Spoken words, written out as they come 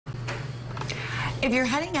If you're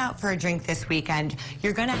heading out for a drink this weekend,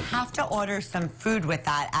 you're going to have to order some food with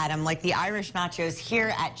that, Adam, like the Irish nachos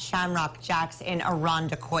here at Shamrock Jack's in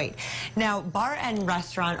Irondequoit. Now, bar and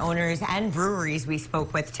restaurant owners and breweries we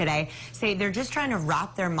spoke with today say they're just trying to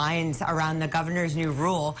wrap their minds around the governor's new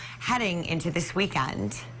rule heading into this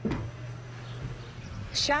weekend.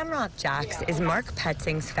 Shamrock Jack's is Mark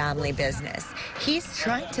Petzing's family business. He's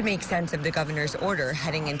trying to make sense of the governor's order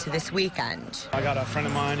heading into this weekend. I got a friend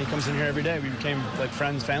of mine, he comes in here every day. We became like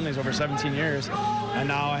friends, families over 17 years. And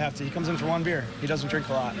now he comes in for one beer. He doesn't drink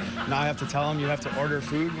a lot. Now I have to tell him you have to order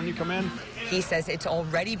food when you come in. He says it's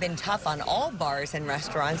already been tough on all bars and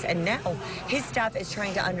restaurants, and now his staff is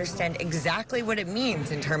trying to understand exactly what it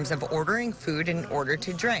means in terms of ordering food in order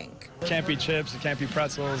to drink. It can't be chips, it can't be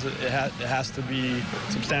pretzels, it has to be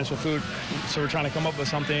substantial food. So we're trying to come up with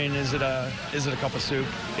something. Is it a cup of soup?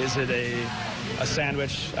 Is it a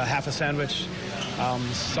sandwich, a half a sandwich?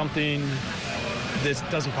 Something that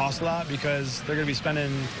doesn't cost a lot, because they're going to be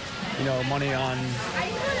spending, money on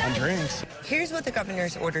drinks. Here's what the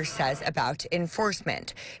governor's order says about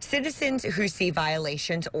enforcement. Citizens who see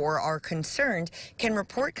violations or are concerned can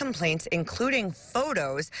report complaints, including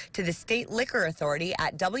photos, to the state liquor authority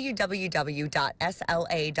at www.sla.ny.gov.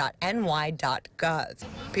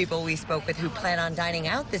 People we spoke with who plan on dining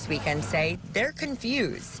out this weekend say they're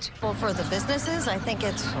confused. Well, for the businesses, I think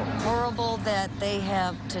it's horrible that they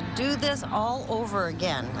have to do this all over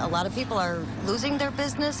again. A lot of people are losing their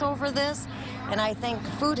business over this, and I think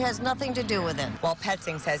food has nothing to do with it. While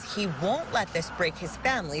Petzing says he won't let this break his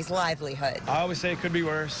family's livelihood. I always say it could be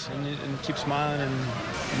worse, and keep smiling and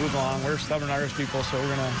move along. We're stubborn Irish people, so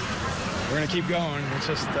we're gonna keep going. It's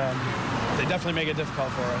just they definitely make it difficult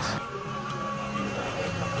for us.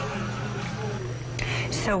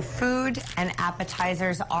 So food and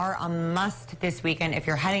appetizers are a must this weekend if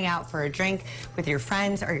you're heading out for a drink with your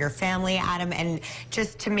friends or your family, Adam, and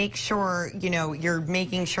just to make sure, you're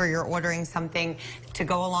making sure you're ordering something to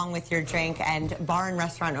go along with your drink. And bar and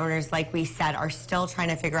restaurant owners, like we said, are still trying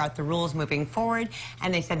to figure out the rules moving forward,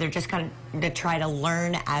 and they said they're just going to try to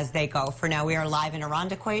learn as they go. For now, we are live in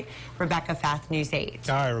Irondequoit. Rebecca Fath, News 8.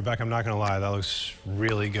 All right, Rebecca, I'm not going to lie, that looks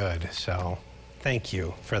really good, so thank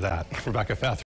you for that. Rebecca Fath.